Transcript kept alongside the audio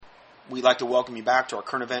We'd like to welcome you back to our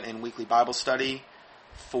current event and weekly Bible study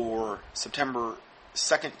for September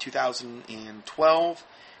 2nd, 2012.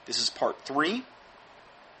 This is part 3.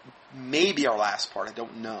 Maybe our last part. I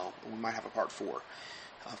don't know. We might have a part 4.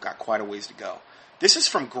 I've got quite a ways to go. This is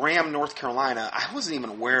from Graham, North Carolina. I wasn't even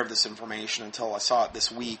aware of this information until I saw it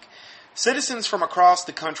this week. Citizens from across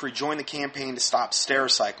the country joined the campaign to stop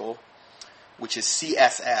Stericycle, which is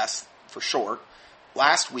CSS for short,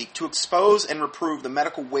 last week to expose and reprove the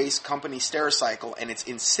medical waste company Stericycle and its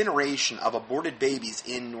incineration of aborted babies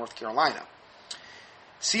in North Carolina.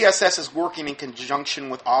 CSS is working in conjunction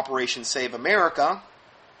with Operation Save America,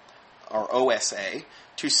 or OSA,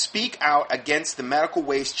 to speak out against the medical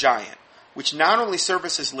waste giant, which not only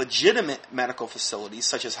services legitimate medical facilities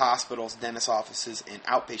such as hospitals, dentist offices, and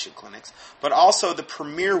outpatient clinics, but also the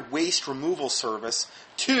premier waste removal service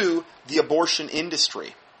to the abortion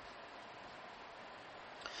industry.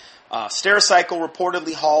 Stericycle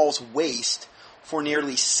reportedly hauls waste for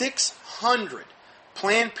nearly 600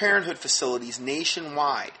 Planned Parenthood facilities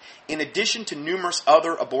nationwide, in addition to numerous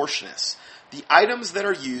other abortionists. The items that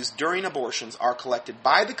are used during abortions are collected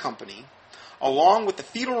by the company, along with the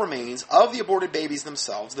fetal remains of the aborted babies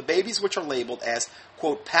themselves. The babies, which are labeled as,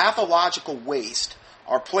 quote, pathological waste,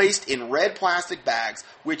 are placed in red plastic bags,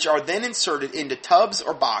 which are then inserted into tubs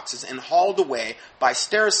or boxes and hauled away by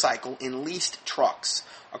Stericycle in leased trucks.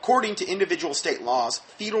 According to individual state laws,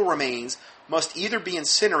 fetal remains must either be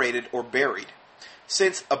incinerated or buried.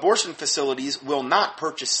 Since abortion facilities will not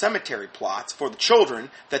purchase cemetery plots for the children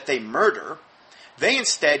that they murder, they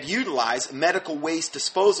instead utilize medical waste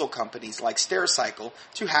disposal companies like Stericycle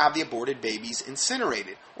to have the aborted babies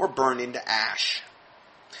incinerated or burned into ash.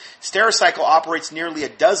 Stericycle operates nearly a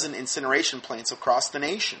dozen incineration plants across the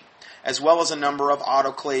nation, as well as a number of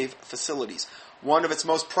autoclave facilities. One of its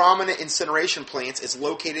most prominent incineration plants is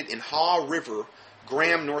located in Haw River,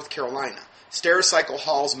 Graham, North Carolina. Stericycle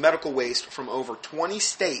hauls medical waste from over 20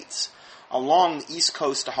 states along the east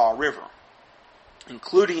coast to Haw River,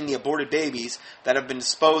 including the aborted babies that have been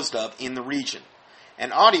disposed of in the region.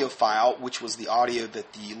 An audio file, which was the audio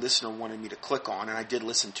that the listener wanted me to click on, and I did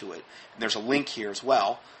listen to it, and there's a link here as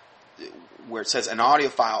well, where it says an audio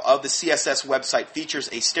file of the CSS website features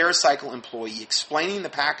a Stericycle employee explaining the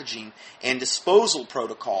packaging and disposal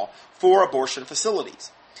protocol for abortion facilities,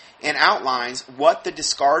 and outlines what the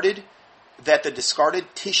discarded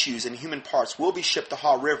tissues and human parts will be shipped to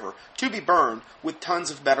Haw River to be burned with tons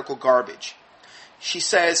of medical garbage. She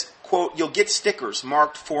says, quote, you'll get stickers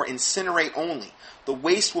marked for incinerate only. The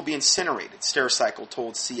waste will be incinerated, Stericycle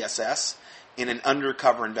told CSS in an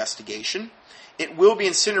undercover investigation. It will be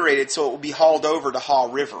incinerated, so it will be hauled over to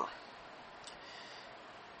Haw River.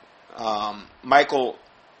 Michael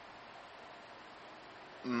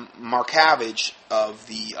Markavage of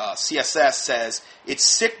the CSS says, it's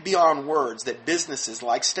sick beyond words that businesses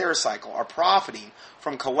like Stericycle are profiting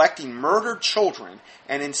from collecting murdered children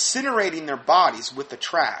and incinerating their bodies with the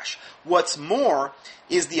trash. What's more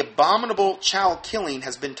is the abominable child killing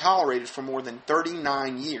has been tolerated for more than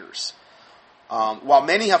 39 years. While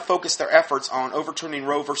many have focused their efforts on overturning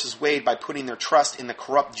Roe v. Wade by putting their trust in the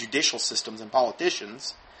corrupt judicial systems and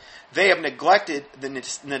politicians, they have neglected the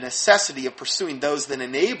necessity of pursuing those that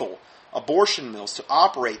enable abortion mills to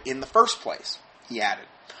operate in the first place, he added.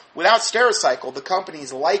 Without Stericycle, the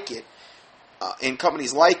companies like it,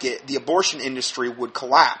 the abortion industry would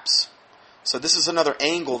collapse. So this is another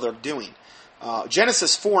angle they're doing.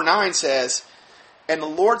 Genesis 4:9 says, and the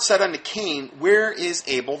Lord said unto Cain, where is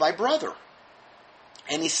Abel thy brother?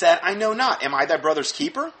 And he said, I know not. Am I thy brother's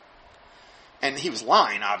keeper? And he was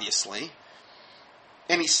lying, obviously.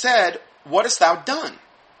 And he said, what hast thou done?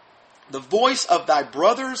 The voice of thy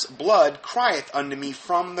brother's blood crieth unto me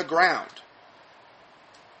from the ground.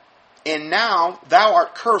 And now thou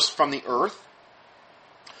art cursed from the earth,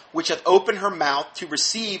 which hath opened her mouth to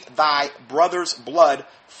receive thy brother's blood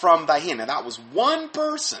from thy hand. Now that was one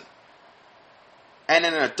person, and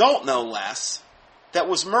an adult no less, that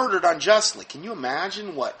was murdered unjustly. Can you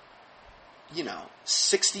imagine what,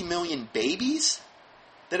 60 million babies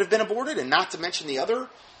that have been aborted, and not to mention the other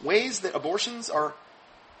ways that abortions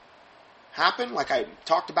happen, like I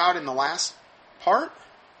talked about in the last part?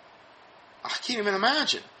 I can't even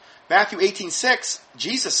imagine. Matthew 18:6,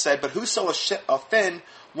 Jesus said, but whoso shall offend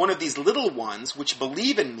one of these little ones which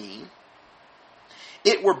believe in me,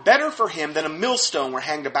 it were better for him than a millstone were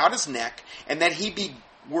hanged about his neck, and that he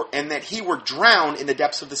were drowned in the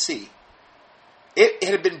depths of the sea. It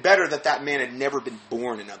had been better that man had never been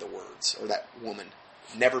born, in other words, or that woman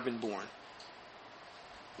never been born.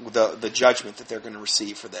 The judgment that they're going to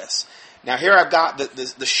receive for this. Now here I've got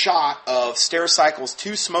the shot of Stericycle's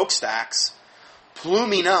 2 smokestacks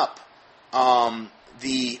pluming up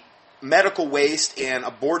the medical waste and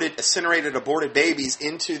incinerated aborted babies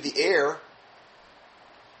into the air.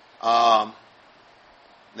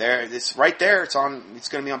 It's right there. It's going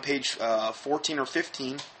to be on page 14 or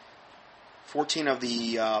 15. 14 of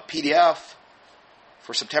the PDF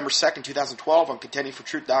for September 2nd, 2012 on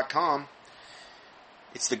contendingfortruth.com.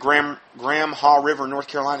 It's the Graham Haw River, North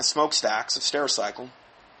Carolina smokestacks of Stericycle.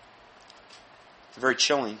 It's very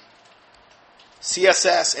chilling.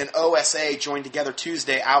 CSS and OSA joined together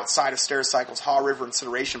Tuesday outside of Stericycle's Haw River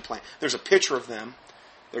incineration plant. There's a picture of them.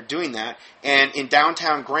 They're doing that. And in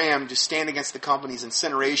downtown Graham to stand against the company's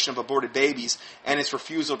incineration of aborted babies and its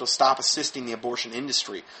refusal to stop assisting the abortion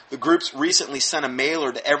industry. The groups recently sent a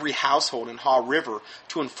mailer to every household in Haw River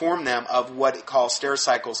to inform them of what it calls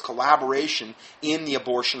Stericycle's collaboration in the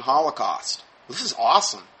abortion holocaust. This is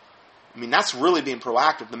awesome. I mean, that's really being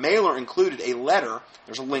proactive. The mailer included a letter,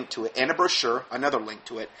 there's a link to it, and a brochure, another link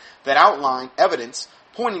to it, that outlined evidence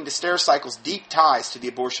pointing to Stericycle's deep ties to the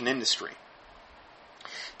abortion industry.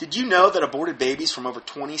 Did you know that aborted babies from over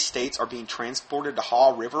 20 states are being transported to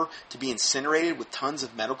Haw River to be incinerated with tons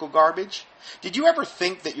of medical garbage? Did you ever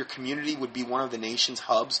think that your community would be one of the nation's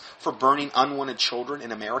hubs for burning unwanted children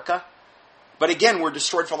in America? But again, we're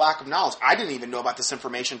destroyed for lack of knowledge. I didn't even know about this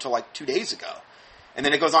information until like 2 days ago. And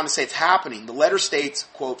then it goes on to say it's happening. The letter states,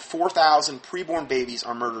 quote, 4,000 preborn babies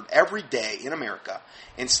are murdered every day in America.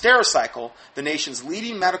 And Stericycle, the nation's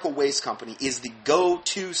leading medical waste company, is the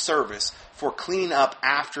go-to service for cleaning up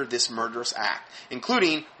after this murderous act,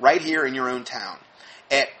 including right here in your own town.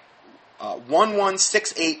 At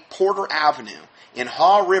 1168 Porter Avenue in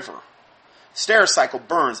Haw River, Stericycle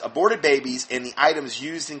burns aborted babies and the items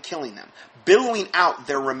used in killing them, billowing out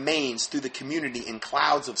their remains through the community in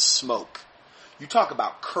clouds of smoke. You talk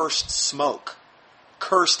about cursed smoke,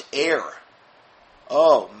 cursed air.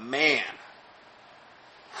 Oh, man.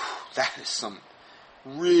 That is some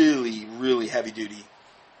really, really heavy-duty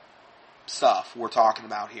stuff we're talking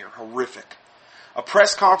about here. Horrific. A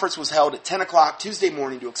press conference was held at 10 o'clock Tuesday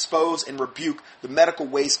morning to expose and rebuke the medical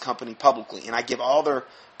waste company publicly. And I give all their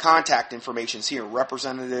contact information here.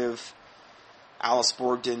 Representative Alice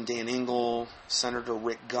Bogdan, Dan Engel, Senator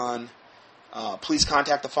Rick Gunn. Please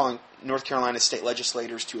contact the following North Carolina state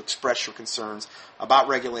legislators to express your concerns about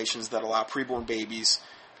regulations that allow preborn babies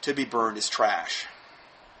to be burned as trash.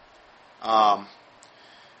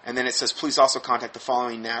 And then it says, please also contact the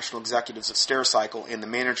following national executives of Stericycle and the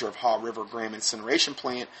manager of Haw River Graham Incineration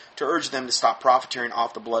Plant to urge them to stop profiteering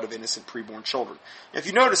off the blood of innocent preborn children. Now, if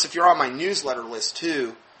you notice, if you're on my newsletter list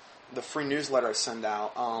too, the free newsletter I send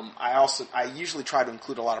out, I usually try to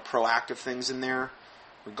include a lot of proactive things in there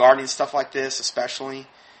regarding stuff like this, especially,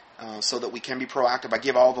 so that we can be proactive. I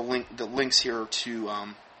give all the links here to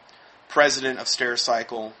President of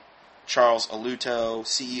Stericycle, Charles Aluto,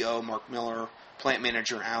 CEO Mark Miller, Plant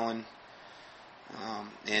Manager Alan,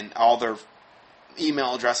 and all their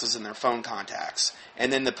email addresses and their phone contacts.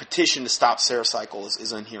 And then the petition to stop Stericycle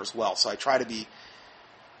is in here as well. So I try to be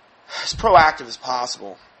as proactive as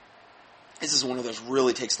possible. This is one of those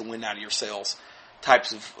really takes the wind out of your sails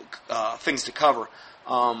types of things to cover.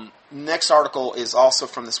 Next article is also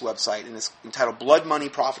from this website, and it's entitled Blood Money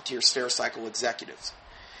Profiteer Stericycle Executives.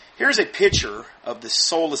 Here's a picture of the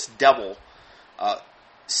soulless devil,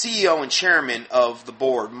 CEO and chairman of the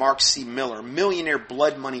board, Mark C. Miller, millionaire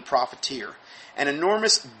blood money profiteer. An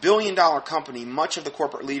enormous billion-dollar company, much of the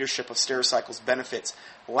corporate leadership of Stericycle's benefits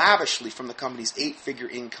lavishly from the company's 8-figure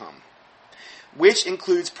income, which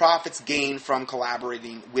includes profits gained from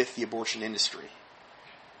collaborating with the abortion industry.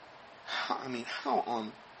 I mean, how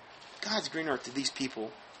on God's green earth do these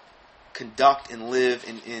people conduct and live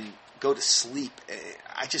and go to sleep?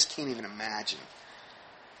 I just can't even imagine.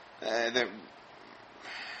 I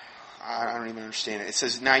don't even understand it. It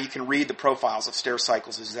says, now you can read the profiles of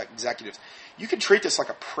Stericycle's executives. You can treat this like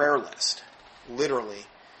a prayer list, literally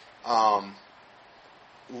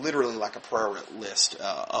like a prayer list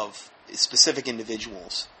of specific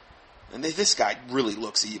individuals. And this guy really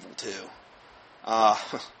looks evil, too.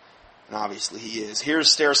 And obviously he is.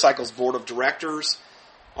 Here's Stericycle's board of directors.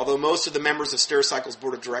 Although most of the members of Stericycle's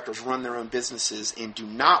board of directors run their own businesses and do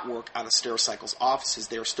not work out of Stericycle's offices,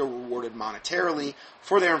 they are still rewarded monetarily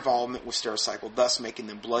for their involvement with Stericycle, thus making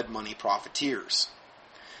them blood money profiteers.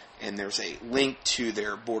 And there's a link to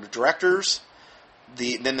their board of directors.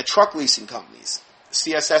 Then the truck leasing companies.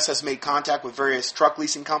 CSS has made contact with various truck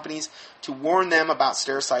leasing companies to warn them about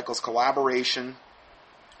Stericycle's collaboration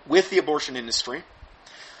with the abortion industry.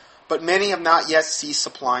 But many have not yet ceased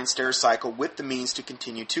supplying Stericycle with the means to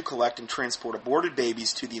continue to collect and transport aborted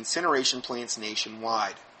babies to the incineration plants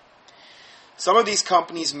nationwide. Some of these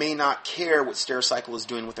companies may not care what Stericycle is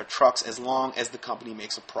doing with their trucks as long as the company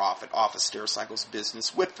makes a profit off of Stericycle's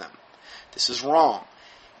business with them. This is wrong,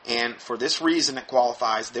 and for this reason it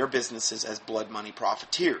qualifies their businesses as blood money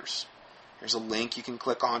profiteers. There's a link you can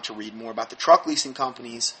click on to read more about the truck leasing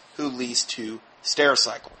companies who lease to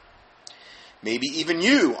Stericycle. Maybe even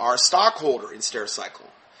you are a stockholder in Stericycle.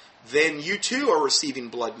 Then you too are receiving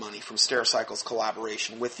blood money from Stericycle's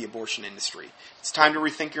collaboration with the abortion industry. It's time to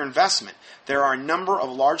rethink your investment. There are a number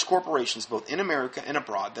of large corporations, both in America and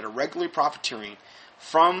abroad, that are regularly profiteering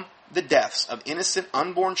from the deaths of innocent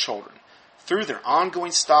unborn children through their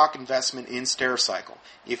ongoing stock investment in Stericycle.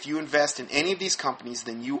 If you invest in any of these companies,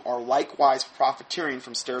 then you are likewise profiteering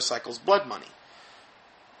from Stericycle's blood money.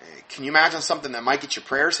 Can you imagine something that might get your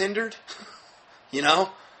prayers hindered? You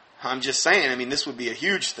know? I'm just saying, this would be a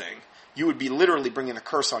huge thing. You would be literally bringing a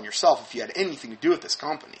curse on yourself if you had anything to do with this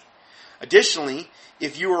company. Additionally,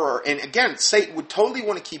 if you were, and again, Satan would totally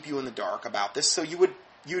want to keep you in the dark about this, so you would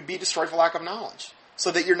be destroyed for lack of knowledge,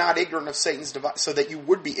 so that you're not ignorant of Satan's so that you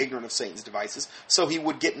would be ignorant of Satan's devices, so he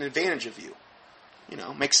would get an advantage of you.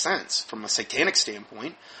 Makes sense from a satanic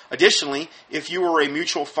standpoint. Additionally, if you were a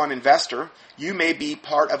mutual fund investor, you may be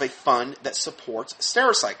part of a fund that supports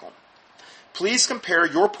Stericycle. Please compare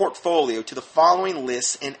your portfolio to the following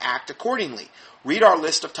lists and act accordingly. Read our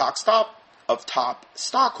list of top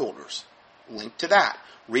stockholders. Link to that.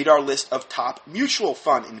 Read our list of top mutual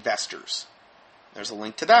fund investors. There's a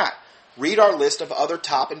link to that. Read our list of other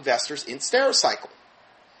top investors in Stericycle.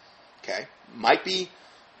 Okay? Might be,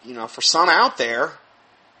 for some out there,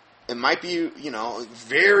 it might be,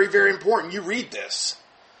 very, very important you read this.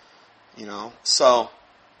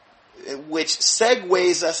 Which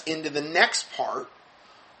segues us into the next part,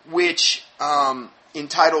 which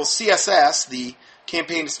entitles CSS, the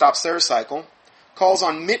Campaign to Stop Stericycle, calls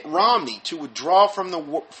on Mitt Romney to withdraw from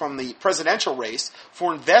the presidential race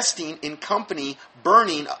for investing in the company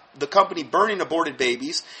burning aborted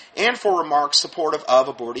babies and for remarks supportive of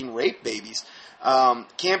aborting rape babies.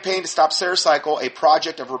 Campaign to Stop Stericycle, a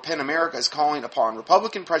project of Repent America, is calling upon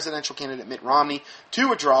Republican presidential candidate Mitt Romney to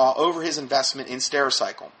withdraw over his investment in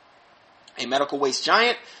Stericycle, a medical waste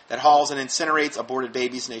giant that hauls and incinerates aborted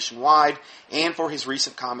babies nationwide, and for his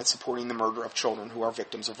recent comments supporting the murder of children who are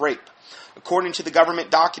victims of rape. According to the government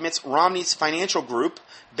documents, Romney's financial group,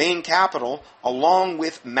 Bain Capital, along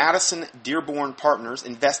with Madison Dearborn Partners,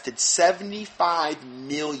 invested $75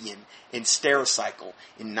 million in Stericycle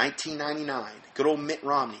in 1999. Good old Mitt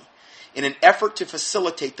Romney. In an effort to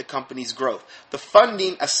facilitate the company's growth, the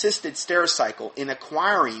funding assisted Stericycle in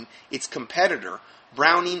acquiring its competitor,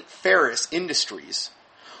 Browning Ferris Industries,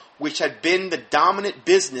 which had been the dominant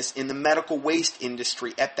business in the medical waste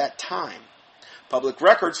industry at that time. Public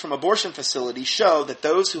records from abortion facilities show that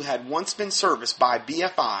those who had once been serviced by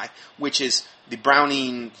BFI, which is the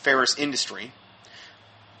Browning Ferris Industry,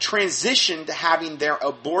 transitioned to having their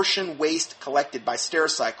abortion waste collected by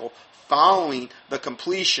Stericycle following the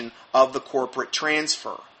completion of the corporate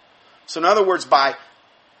transfer. So in other words, by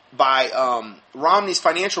Romney's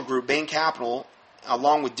financial group, Bain Capital,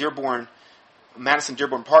 along with Madison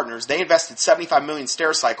Dearborn Partners, they invested $75 million in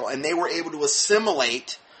Stericycle, and they were able to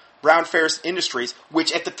assimilate Brown Ferris Industries,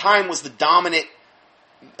 which at the time was the dominant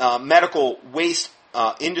medical waste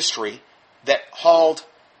industry that hauled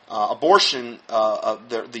abortion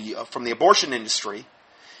from the abortion industry.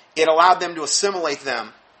 It allowed them to assimilate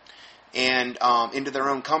them and into their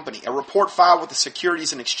own company. A report filed with the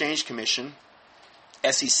Securities and Exchange Commission,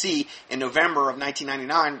 SEC, in November of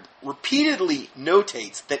 1999 repeatedly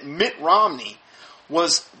notates that Mitt Romney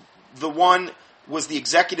was the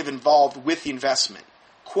executive involved with the investment.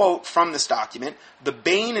 Quote from this document, the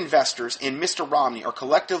Bain investors and Mr. Romney are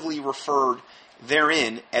collectively referred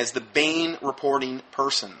therein as the Bain reporting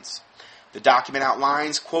persons. The document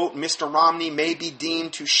outlines, quote, Mr. Romney may be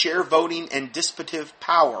deemed to share voting and dispositive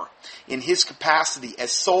power in his capacity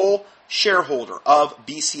as sole shareholder of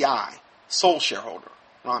BCI. Sole shareholder,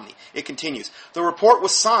 Romney. It continues. The report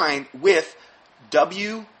was signed with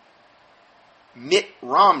W. Mitt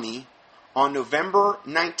Romney on November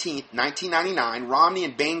 19, 1999. Romney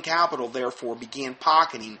and Bain Capital, therefore, began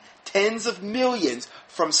pocketing tens of millions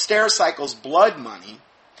from Stericycle's blood money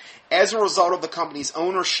as a result of the company's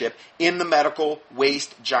ownership in the medical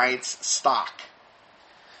waste giant's stock.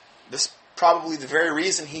 This is probably the very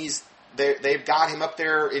reason they've got him up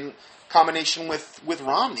there in combination with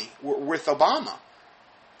Romney, with Obama.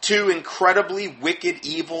 Two incredibly wicked,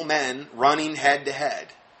 evil men running head to head.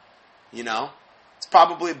 It's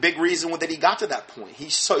probably a big reason that he got to that point. He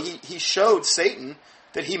showed Satan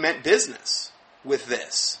that he meant business with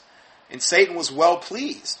this. And Satan was well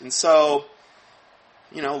pleased. And so,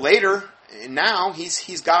 later, And now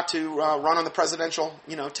he's got to run on the presidential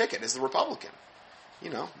ticket as the Republican.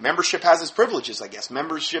 Membership has its privileges, I guess.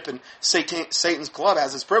 Membership in Satan's club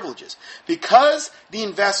has its privileges. Because the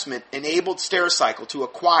investment enabled Stericycle to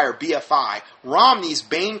acquire BFI, Romney's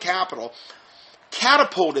Bain Capital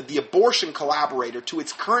catapulted the abortion collaborator to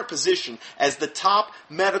its current position as the top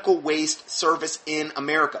medical waste service in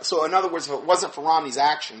America. So in other words, if it wasn't for Romney's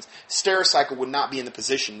actions, Stericycle would not be in the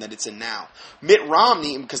position that it's in now. Mitt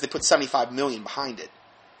Romney, because they put $75 million behind it,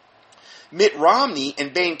 Mitt Romney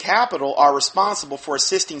and Bain Capital are responsible for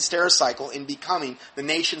assisting Stericycle in becoming the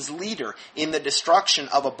nation's leader in the destruction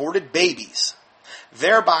of aborted babies,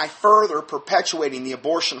 thereby further perpetuating the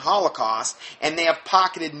abortion holocaust, and they have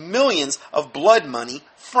pocketed millions of blood money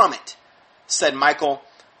from it, said Michael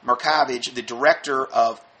Markovich, the director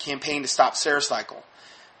of Campaign to Stop Stericycle.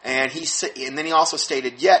 And then he also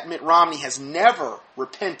stated, yet Mitt Romney has never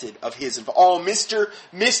repented of his involvement. Oh,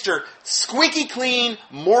 Mr. Squeaky Clean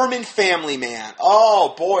Mormon family man.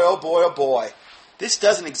 Oh boy, oh boy, oh boy. This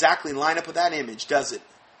doesn't exactly line up with that image, does it,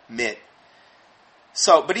 Mitt?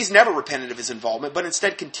 But he's never repented of his involvement, but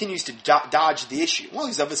instead continues to dodge the issue. Well,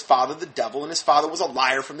 he's of his father, the devil, and his father was a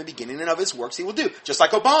liar from the beginning, and of his works he will do, just like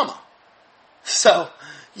Obama. So,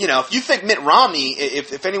 if you think Mitt Romney,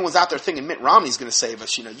 if anyone's out there thinking Mitt Romney's going to save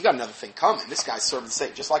us, you got another thing coming. This guy's serving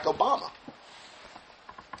Satan just like Obama.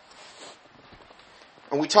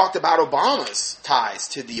 And we talked about Obama's ties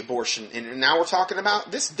to the abortion, and now we're talking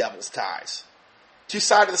about this devil's ties. Two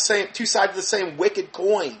sides of the same wicked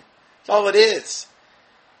coin. That's all it is.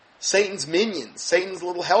 Satan's minions, Satan's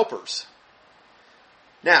little helpers.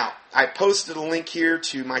 Now, I posted a link here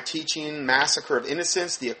to my teaching, Massacre of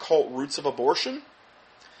Innocence, the Occult Roots of Abortion.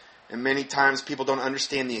 And many times people don't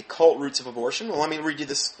understand the occult roots of abortion. Well, let me read you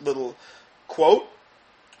this little quote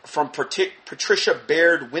from Patricia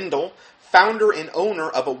Baird Windle, founder and owner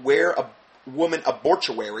of Aware Woman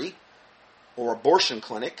Abortuary, or abortion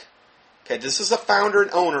clinic. Okay, this is a founder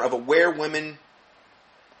and owner of Aware Women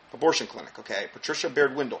Abortion Clinic, okay? Patricia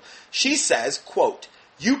Baird Windle. She says, quote,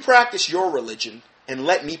 "You practice your religion and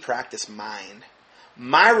let me practice mine.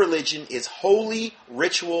 My religion is holy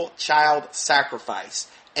ritual child sacrifice."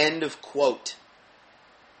 End of quote.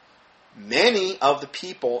 Many of the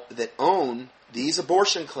people that own these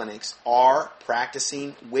abortion clinics are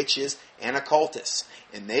practicing witches and occultists.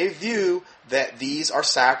 And they view that these are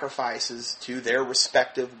sacrifices to their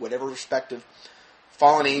whatever respective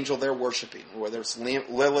fallen angel they're worshiping. Whether it's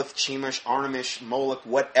Lilith, Chemosh, Artemis, Moloch,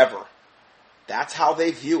 whatever. That's how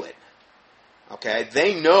they view it. Okay?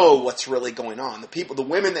 They know what's really going on. The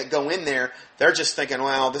women that go in there, they're just thinking,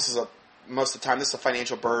 well, most of the time this is a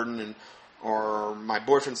financial burden, or my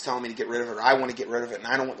boyfriend's telling me to get rid of it, or I want to get rid of it, and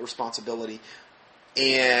I don't want the responsibility.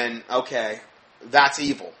 And, okay, that's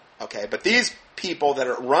evil. Okay, but these people that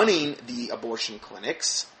are running the abortion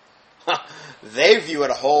clinics, they view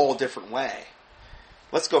it a whole different way.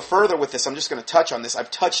 Let's go further with this. I'm just going to touch on this.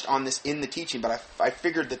 I've touched on this in the teaching, but I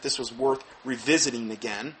figured that this was worth revisiting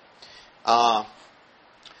again. The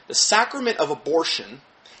Sacrament of Abortion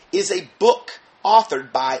is a book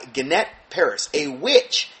authored by Ginette Paris, a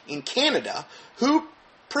witch in Canada who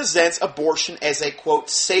presents abortion as a, quote,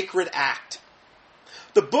 sacred act.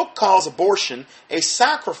 The book calls abortion a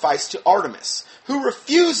sacrifice to Artemis, who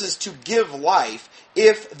refuses to give life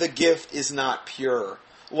if the gift is not pure,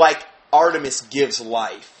 like Artemis gives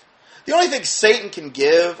life. The only thing Satan can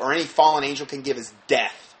give, or any fallen angel can give, is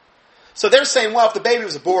death. So they're saying, well, if the baby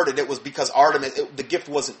was aborted, it was because the gift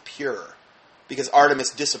wasn't pure, because Artemis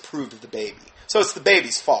disapproved of the baby. So it's the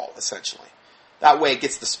baby's fault, essentially. That way it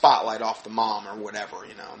gets the spotlight off the mom or whatever,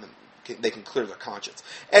 and then they can clear their conscience.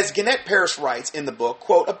 As Ginette Paris writes in the book,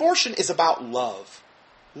 quote, abortion is about love,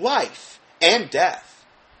 life, and death.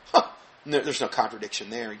 There's no contradiction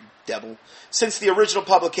there, you devil. Since the original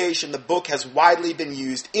publication, the book has widely been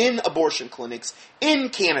used in abortion clinics in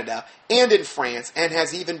Canada and in France, and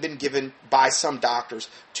has even been given by some doctors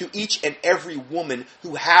to each and every woman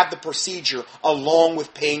who had the procedure along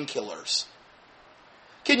with painkillers.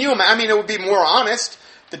 Can you imagine? I mean, it would be more honest.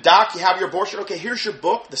 The doc, you have your abortion. Okay, here's your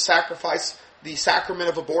book, The Sacrament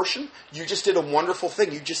of Abortion. You just did a wonderful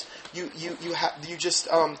thing. You just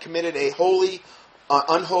committed a holy,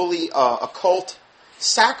 unholy, occult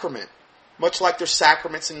sacrament, much like there's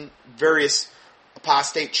sacraments in various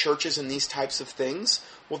apostate churches and these types of things.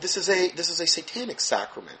 Well, this is a satanic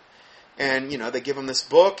sacrament, and they give them this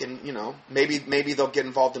book, and maybe they'll get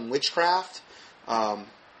involved in witchcraft, and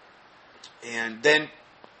then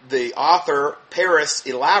the author, Paris,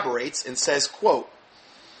 elaborates and says, quote,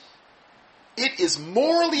 "It is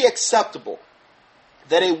morally acceptable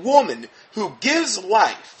that a woman who gives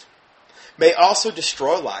life may also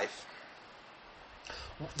destroy life.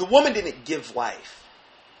 The woman didn't give life.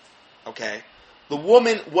 Okay? The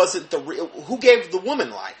woman wasn't the real... Who gave the woman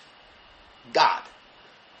life? God.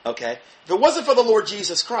 Okay? If it wasn't for the Lord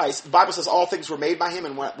Jesus Christ, the Bible says all things were made by him,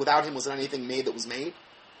 and without him was not anything made that was made.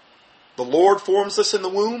 The Lord forms us in the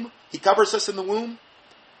womb. He covers us in the womb.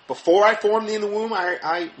 Before I formed thee in the womb,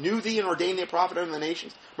 I knew thee and ordained thee a prophet unto the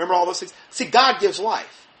nations. Remember all those things? See, God gives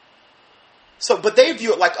life. So, but they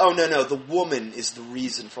view it like, oh, no, the woman is the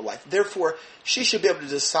reason for life. Therefore, she should be able to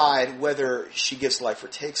decide whether she gives life or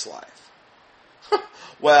takes life.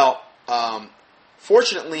 Well,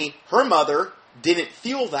 fortunately, her mother didn't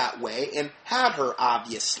feel that way and had her,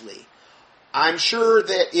 obviously. I'm sure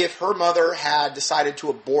that if her mother had decided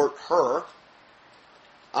to abort her,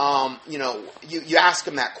 you ask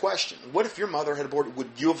him that question. What if your mother had aborted?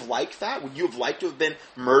 Would you have liked that? Would you have liked to have been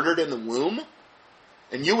murdered in the womb?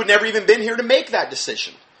 And you would never even been here to make that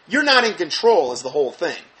decision. You're not in control is the whole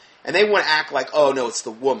thing. And they want to act like, oh no, it's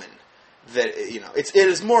the woman. That, it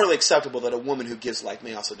is morally acceptable that a woman who gives life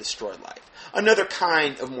may also destroy life. Another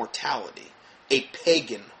kind of mortality. A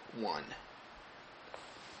pagan one.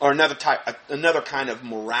 Or another kind of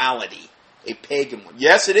morality. A pagan one.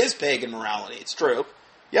 Yes, it is pagan morality. It's true.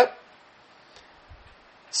 Yep.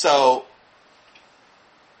 So,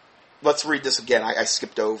 let's read this again. I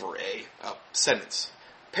skipped over a sentence.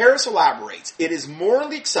 Paris elaborates, it is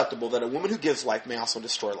morally acceptable that a woman who gives life may also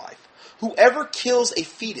destroy life. Whoever kills a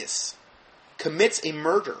fetus commits a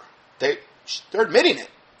murder. They're admitting it.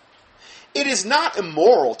 It is not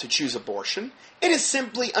immoral to choose abortion. It is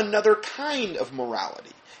simply another kind of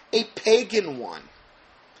morality. A pagan one.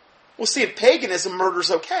 Well, see, in paganism,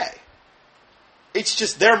 murder's okay. It's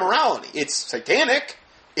just their morality. It's satanic.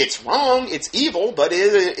 It's wrong. It's evil. But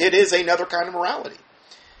it is another kind of morality.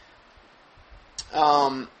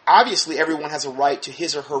 Obviously, everyone has a right to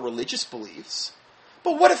his or her religious beliefs.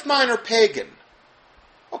 But what if mine are pagan?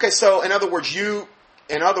 Okay, so in other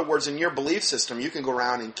words, in your belief system, you can go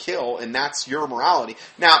around and kill, and that's your morality.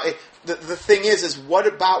 Now, the thing is what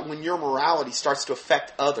about when your morality starts to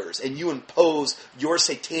affect others, and you impose your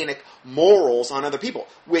satanic morals on other people?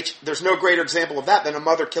 Which, there's no greater example of that than a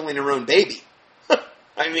mother killing her own baby.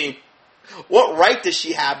 I mean, what right does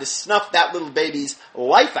she have to snuff that little baby's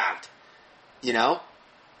life out?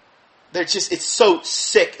 It's so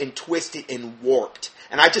sick and twisted and warped.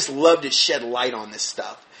 And I just love to shed light on this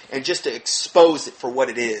stuff. And just to expose it for what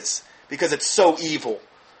it is. Because it's so evil.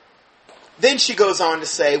 Then she goes on to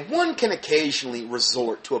say, one can occasionally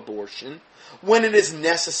resort to abortion when it is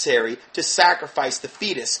necessary to sacrifice the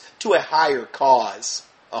fetus to a higher cause.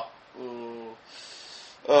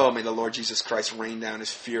 Oh, may the Lord Jesus Christ rain down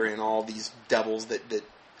his fury on all these devils that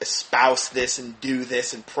espouse this and do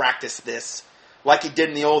this and practice this. Like he did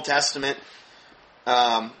in the Old Testament.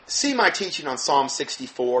 See my teaching on Psalm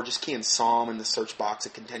 64. Just key in Psalm in the search box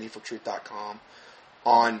at contendingfortruth.com.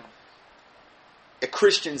 On a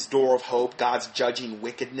Christian's door of hope, God's judging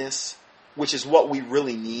wickedness, which is what we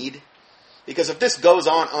really need. Because if this goes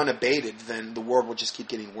on unabated, then the world will just keep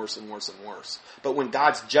getting worse and worse and worse. But when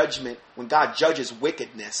God judges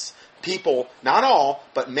wickedness, people, not all,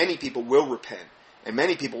 but many people will repent. And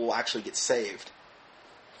many people will actually get saved.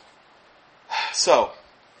 So,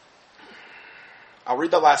 I'll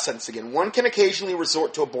read the last sentence again. One can occasionally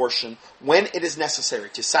resort to abortion when it is necessary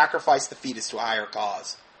to sacrifice the fetus to a higher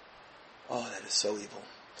cause. Oh, that is so evil.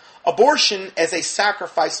 Abortion as a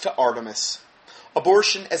sacrifice to Artemis.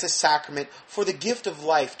 Abortion as a sacrament for the gift of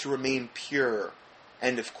life to remain pure.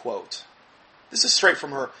 End of quote. This is straight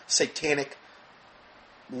from her satanic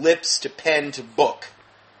lips to pen to book.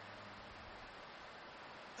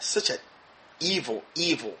 Such an evil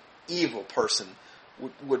person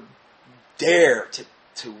would dare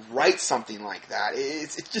to write something like that.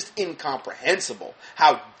 It's just incomprehensible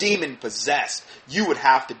how demon-possessed you would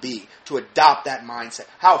have to be to adopt that mindset.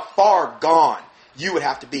 How far gone you would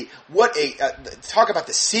have to be. Talk about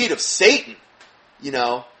the seed of Satan,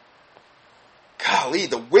 Golly,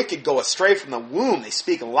 the wicked go astray from the womb. They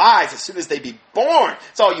speak lies as soon as they be born.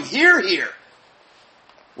 That's all you hear here.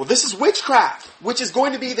 Well, this is witchcraft, which is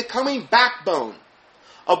going to be the coming backbone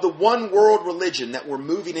of the one world religion that we're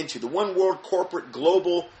moving into, the one world corporate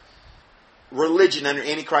global religion under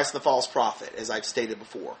Antichrist and the false prophet, as I've stated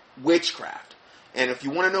before. Witchcraft. And if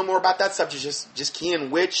you want to know more about that subject, just key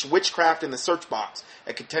in witchcraft in the search box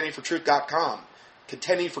at contendingfortruth.com.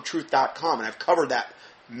 Contendingfortruth.com. And I've covered that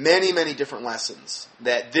many, many different lessons.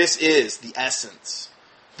 That this is the essence.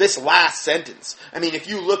 This last sentence. I mean, if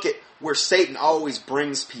you look at where Satan always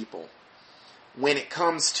brings people when it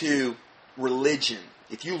comes to religion,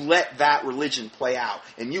 if you let that religion play out,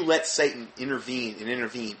 and you let Satan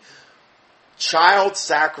intervene, Child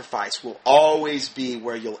sacrifice will always be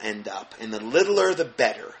where you'll end up. And the littler, the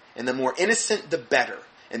better. And the more innocent, the better.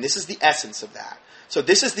 And this is the essence of that. So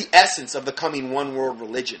this is the essence of the coming one world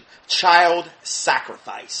religion. Child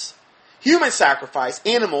sacrifice. Human sacrifice,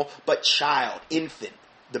 animal, but child, infant.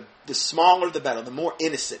 The smaller, the better. The more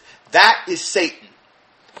innocent. That is Satan.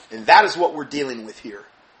 And that is what we're dealing with here.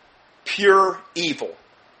 Pure evil.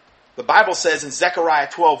 The Bible says in Zechariah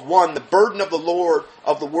 12:1, the burden of the word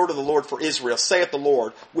of the Lord for Israel, saith the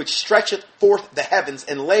Lord, which stretcheth forth the heavens,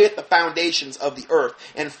 and layeth the foundations of the earth,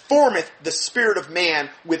 and formeth the spirit of man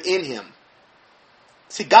within him.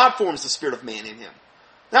 See, God forms the spirit of man in him.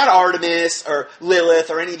 Not Artemis or Lilith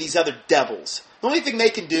or any of these other devils. The only thing they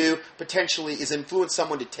can do, potentially, is influence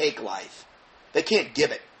someone to take life. They can't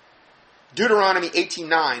give it. Deuteronomy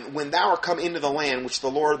 18:9, when thou art come into the land which the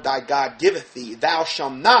Lord thy God giveth thee, thou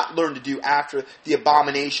shalt not learn to do after the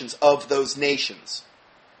abominations of those nations.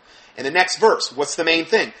 And the next verse, what's the main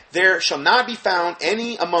thing? There shall not be found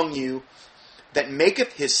any among you that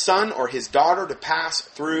maketh his son or his daughter to pass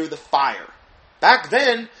through the fire. Back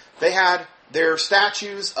then, they had their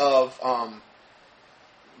statues of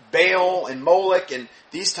Baal and Moloch and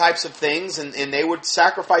these types of things, and they would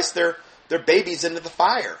sacrifice their babies into the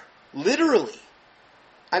fire. Literally.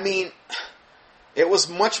 I mean, it was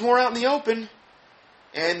much more out in the open,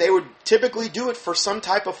 and they would typically do it for some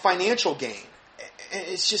type of financial gain. And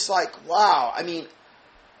it's just like, wow. I mean,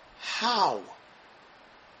 how?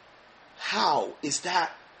 How is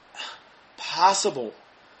that possible?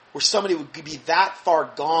 Where somebody would be that far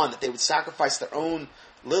gone that they would sacrifice their own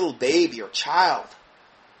little baby or child.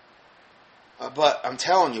 But I'm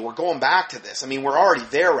telling you, we're going back to this. I mean, we're already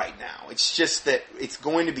there right now. It's just that it's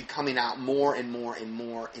going to be coming out more and more and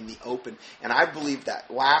more in the open. And I believe that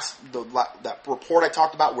that report I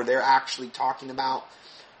talked about where they're actually talking about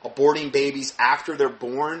aborting babies after they're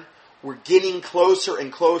born, we're getting closer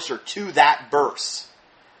and closer to that verse.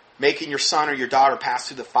 Making your son or your daughter pass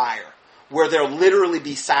through the fire. Where they'll literally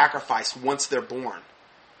be sacrificed once they're born.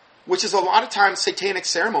 Which is a lot of times satanic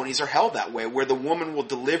ceremonies are held that way, where the woman will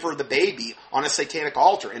deliver the baby on a satanic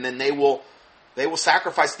altar, and then they will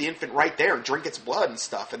sacrifice the infant right there and drink its blood and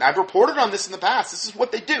stuff. And I've reported on this in the past. This is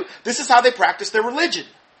what they do. This is how they practice their religion.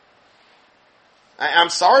 I'm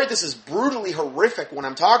sorry this is brutally horrific what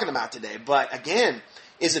I'm talking about today, but again,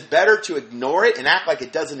 is it better to ignore it and act like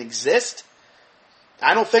it doesn't exist?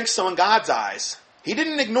 I don't think so in God's eyes. He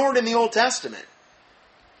didn't ignore it in the Old Testament.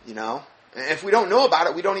 You know? If we don't know about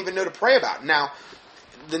it, we don't even know to pray about it. Now,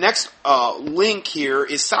 the next link here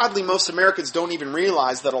is sadly most Americans don't even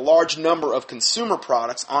realize that a large number of consumer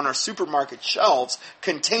products on our supermarket shelves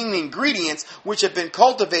contain ingredients which have been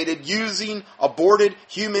cultivated using aborted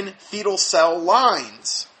human fetal cell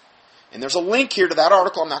lines. And there's a link here to that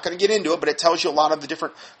article. I'm not going to get into it, but it tells you a lot of the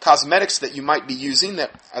different cosmetics that you might be using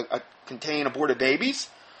that contain aborted babies.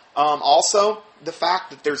 Also, the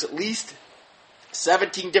fact that there's at least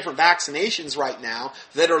 17 different vaccinations right now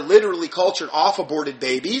that are literally cultured off aborted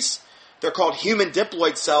babies. They're called human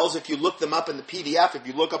diploid cells. If you look them up in the PDF, if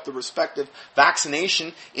you look up the respective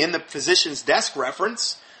vaccination in the physician's desk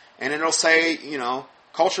reference, and it'll say, you know,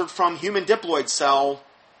 cultured from human diploid cell,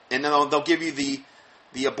 and then they'll give you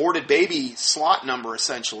the aborted baby slot number,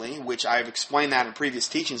 essentially, which I've explained that in previous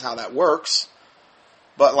teachings how that works.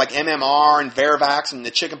 But like MMR and Varivax and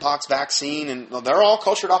the chickenpox vaccine, and they're all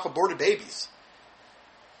cultured off aborted babies.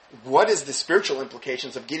 What is the spiritual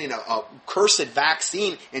implications of getting a cursed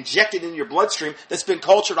vaccine injected in your bloodstream that's been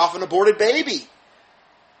cultured off an aborted baby?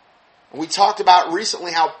 We talked about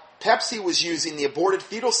recently how Pepsi was using the aborted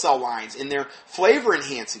fetal cell lines in their flavor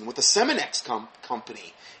enhancing with the Seminex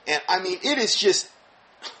company. And I mean, it is just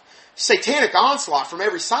satanic onslaught from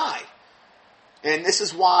every side. And this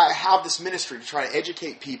is why I have this ministry, to try to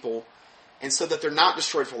educate people, and so that they're not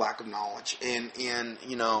destroyed for lack of knowledge. And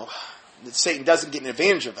you know, that Satan doesn't get an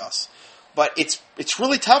advantage of us. But it's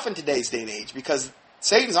really tough in today's day and age because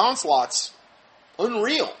Satan's onslaught's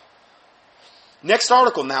unreal. Next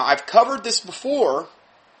article now. I've covered this before,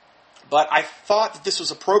 but I thought that this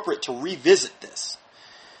was appropriate to revisit this.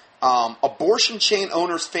 Abortion chain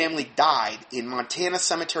owner's family died in Montana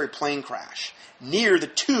cemetery plane crash near the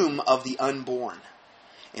tomb of the unborn.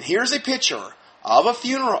 And here's a picture of a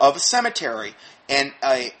funeral, of a cemetery, and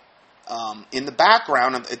in the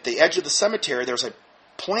background, at the edge of the cemetery, there's a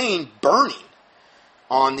plane burning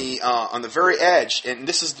on the very edge, and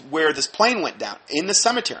this is where this plane went down, in the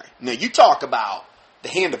cemetery. Now, you talk about the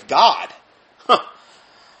hand of God.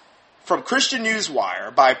 From Christian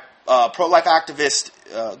Newswire by pro-life activist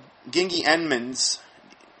Gingy Edmonds.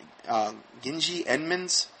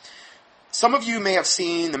 Some of you may have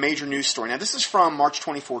seen the major news story. Now, this is from March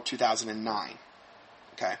 24, 2009.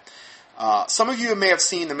 Okay. Some of you may have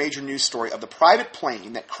seen the major news story of the private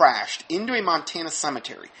plane that crashed into a Montana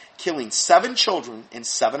cemetery, killing 7 children and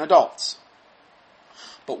 7 adults.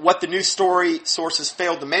 But what the news story sources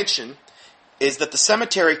failed to mention is that the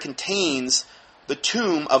cemetery contains the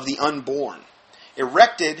tomb of the unborn,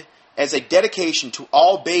 erected as a dedication to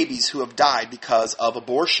all babies who have died because of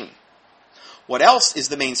abortion. What else is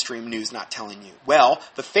the mainstream news not telling you? Well,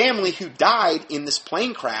 the family who died in this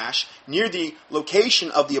plane crash near the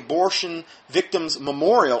location of the abortion victims'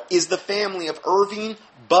 memorial is the family of Irving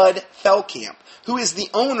Bud Feldkamp, who is the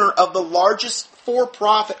owner of the largest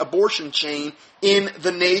for-profit abortion chain in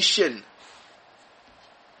the nation.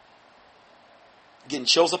 Getting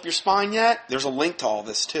chills up your spine yet? There's a link to all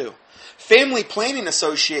this too. Family Planning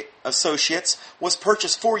Associates was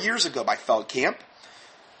purchased 4 years ago by Feldkamp,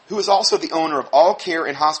 who is also the owner of All Care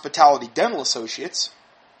and Hospitality Dental Associates,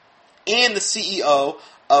 and the CEO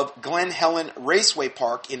of Glen Helen Raceway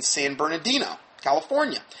Park in San Bernardino,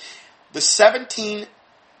 California. The 17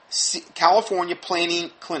 California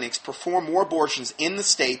planning clinics perform more abortions in the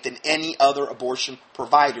state than any other abortion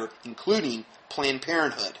provider, including Planned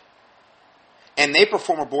Parenthood. And they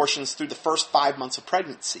perform abortions through the first 5 months of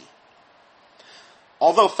pregnancy.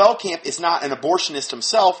 Although Feldkamp is not an abortionist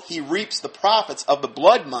himself, he reaps the profits of the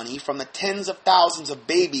blood money from the tens of thousands of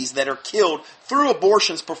babies that are killed through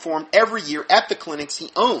abortions performed every year at the clinics he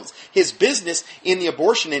owns. His business in the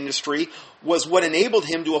abortion industry was what enabled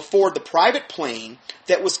him to afford the private plane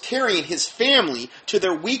that was carrying his family to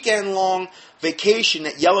their weekend-long vacation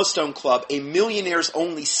at Yellowstone Club, a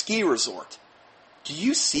millionaires-only ski resort. Do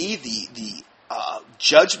you see the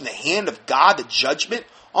judgment, the hand of God, the judgment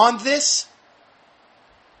on this?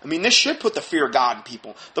 I mean, this should put the fear of God in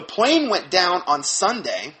people. The plane went down on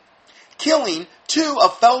Sunday, killing 2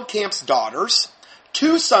 of Feldkamp's daughters,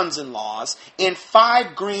 2 sons-in-laws, and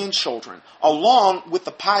 5 grandchildren, along with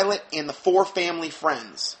the pilot and the 4 family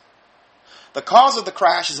friends. The cause of the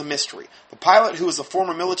crash is a mystery. The pilot, who was a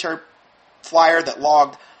former military flyer that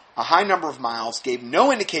logged a high number of miles, gave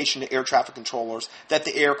no indication to air traffic controllers that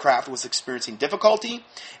the aircraft was experiencing difficulty,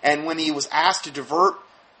 and when he asked to divert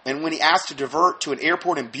to an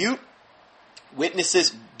airport in Butte,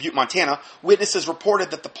 Montana, witnesses reported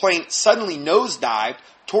that the plane suddenly nosedived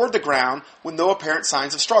toward the ground with no apparent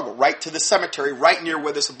signs of struggle, right to the cemetery, right near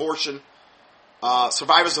where this abortion,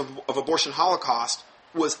 survivors of abortion Holocaust,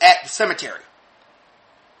 was at the cemetery.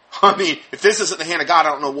 I mean, if this isn't the hand of God, I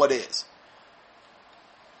don't know what is.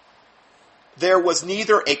 There was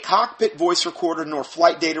neither a cockpit voice recorder nor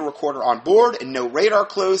flight data recorder on board, and no radar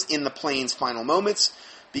close in the plane's final moments,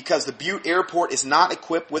 because the Butte Airport is not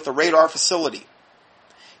equipped with a radar facility.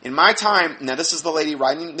 In my time, now this is the lady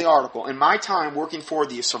writing the article, in my time working for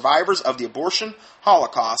the survivors of the abortion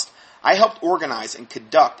Holocaust, I helped organize and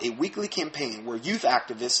conduct a weekly campaign where youth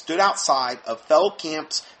activists stood outside of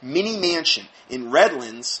Feldkamp's mini mansion in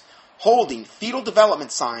Redlands, holding fetal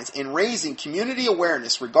development signs and raising community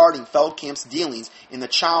awareness regarding Feldkamp's dealings in the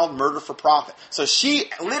child murder for profit. So she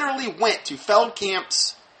literally went to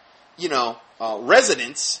Feldkamp's,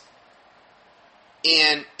 residence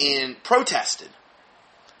and protested.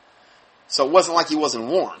 So it wasn't like he wasn't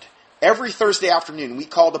warned. Every Thursday afternoon, we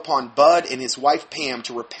called upon Bud and his wife Pam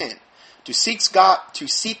to repent, to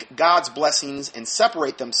seek God's blessings and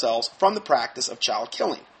separate themselves from the practice of child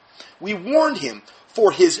killing. We warned him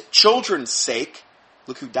for his children's sake.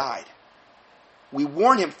 Look who died. We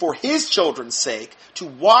warned him for his children's sake to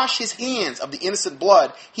wash his hands of the innocent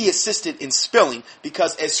blood he assisted in spilling,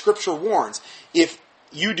 because as Scripture warns, if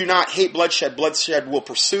you do not hate bloodshed, bloodshed will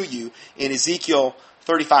pursue you, in Ezekiel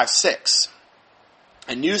 35:6.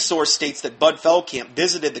 A news source states that Bud Feldkamp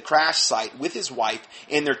visited the crash site with his wife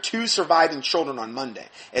and their 2 surviving children on Monday.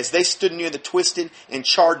 As they stood near the twisted and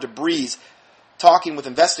charred debris, talking with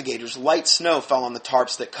investigators, light snow fell on the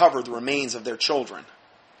tarps that covered the remains of their children.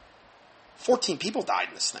 14 people died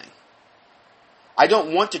in this thing. I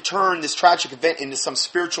don't want to turn this tragic event into some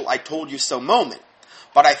spiritual I told you so moment,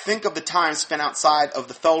 but I think of the time spent outside of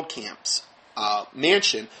the Feldkamp's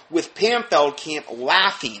mansion with Pam Feldkamp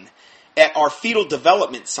laughing at our fetal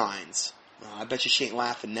development signs. I bet you she ain't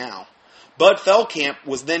laughing now. Bud Feldkamp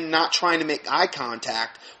was then not trying to make eye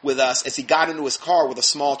contact with us as he got into his car with a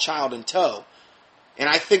small child in tow. And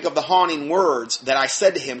I think of the haunting words that I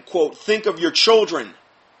said to him, quote, "Think of your children."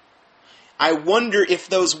 I wonder if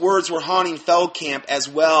those words were haunting Feldkamp as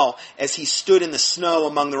well as he stood in the snow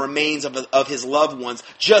among the remains of his loved ones,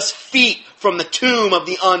 just feet from the tomb of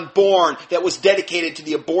the unborn that was dedicated to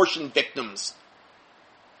the abortion victims.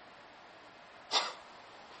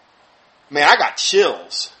 Man, I got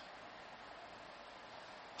chills.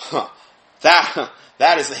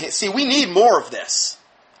 That is see, we need more of this.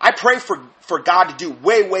 I pray for God to do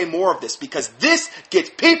way, way more of this, because this gets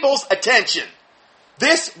people's attention.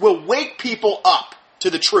 This will wake people up to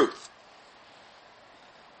the truth.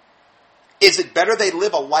 Is it better they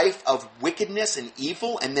live a life of wickedness and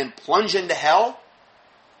evil and then plunge into hell?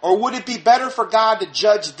 Or would it be better for God to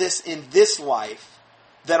judge this in this life,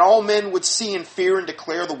 that all men would see and fear and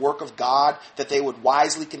declare the work of God, that they would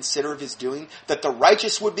wisely consider of His doing, that the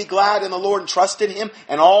righteous would be glad in the Lord and trust in Him,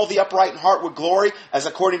 and all the upright in heart would glory, as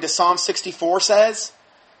according to Psalm 64 says?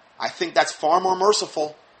 I think that's far more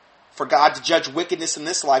merciful for God to judge wickedness in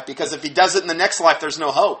this life, because if He does it in the next life, there's no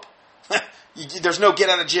hope. There's no get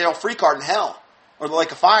out of jail free card in hell or the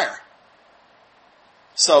lake of fire.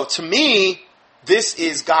 So to me, this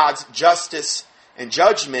is God's justice and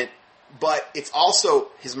judgment, but it's also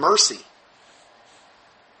His mercy.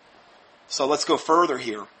 So let's go further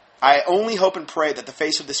here. I only hope and pray that in the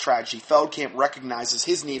face of this tragedy, Feldkamp recognizes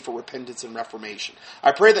his need for repentance and reformation.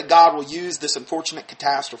 I pray that God will use this unfortunate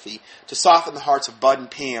catastrophe to soften the hearts of Bud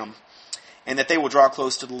and Pam, and that they will draw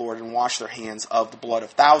close to the Lord and wash their hands of the blood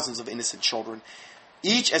of thousands of innocent children,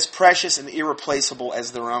 each as precious and irreplaceable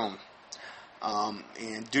as their own.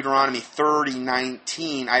 In Deuteronomy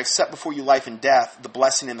 30:19, I have set before you life and death, the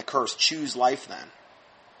blessing and the curse. Choose life then.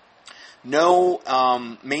 No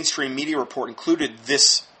mainstream media report included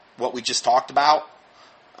this, what we just talked about,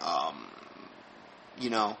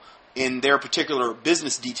 in their particular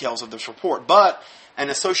business details of this report. But an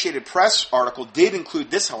Associated Press article did include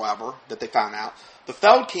this, however, that they found out. The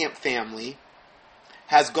Feldkamp family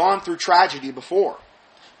has gone through tragedy before.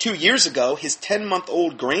 2 years ago, his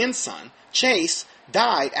 10-month-old grandson, Chase,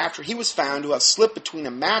 died after he was found to have slipped between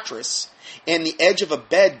a mattress and the edge of a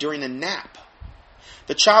bed during a nap.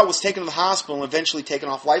 The child was taken to the hospital and eventually taken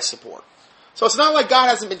off life support. So it's not like God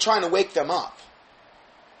hasn't been trying to wake them up.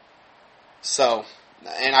 So,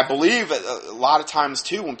 and I believe a lot of times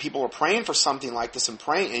too, when people are praying for something like this and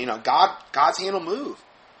praying, God's hand will move.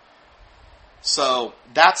 So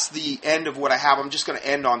that's the end of what I have. I'm just going to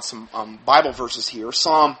end on some Bible verses here.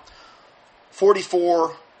 Psalm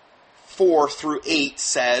 44:4-8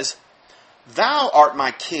 says, "Thou art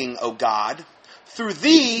my king, O God. Through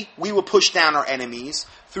thee we will push down our enemies.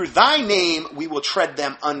 Through thy name we will tread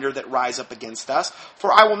them under that rise up against us.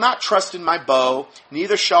 For I will not trust in my bow,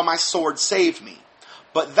 neither shall my sword save me.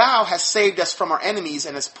 But thou hast saved us from our enemies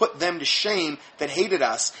and hast put them to shame that hated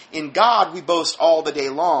us. In God we boast all the day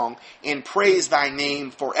long and praise thy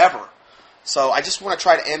name forever." So I just want to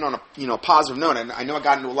try to end on a positive note. And I know I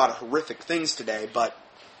got into a lot of horrific things today, but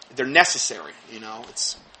they're necessary.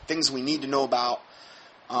 It's things we need to know about,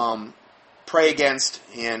 pray against,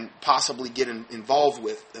 and possibly get involved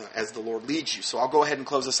with as the Lord leads you. So I'll go ahead and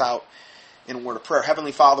close this out in a word of prayer.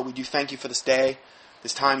 Heavenly Father, we do thank you for this day,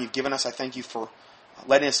 this time you've given us. I thank you for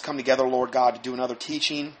letting us come together, Lord God, to do another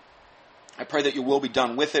teaching. I pray that your will be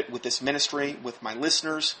done with it, with this ministry, with my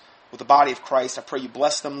listeners, with the body of Christ. I pray you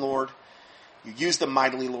bless them, Lord. You use them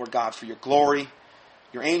mightily, Lord God, for your glory.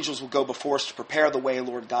 Your angels will go before us to prepare the way,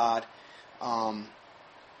 Lord God,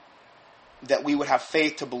 that we would have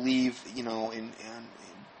faith to believe, and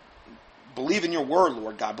believe in your word,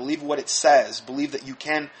 Lord God. Believe what it says. Believe that you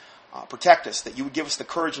can protect us, that you would give us the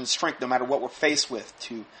courage and strength, no matter what we're faced with,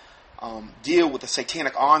 to deal with the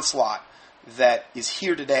satanic onslaught that is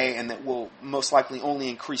here today and that will most likely only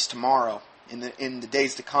increase tomorrow in the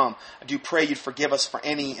days to come. I do pray you'd forgive us for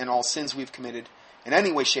any and all sins we've committed in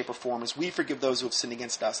any way, shape, or form, as we forgive those who have sinned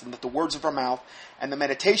against us, and that the words of our mouth and the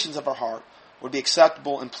meditations of our heart would be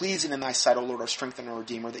acceptable and pleasing in thy sight, O Lord, our strength and our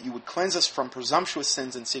Redeemer, that you would cleanse us from presumptuous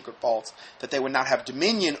sins and secret faults, that they would not have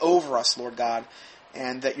dominion over us, Lord God,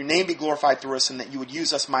 and that your name be glorified through us, and that you would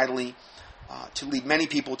use us mightily to lead many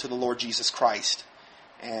people to the Lord Jesus Christ.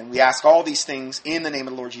 And we ask all these things in the name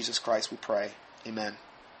of the Lord Jesus Christ, we pray. Amen.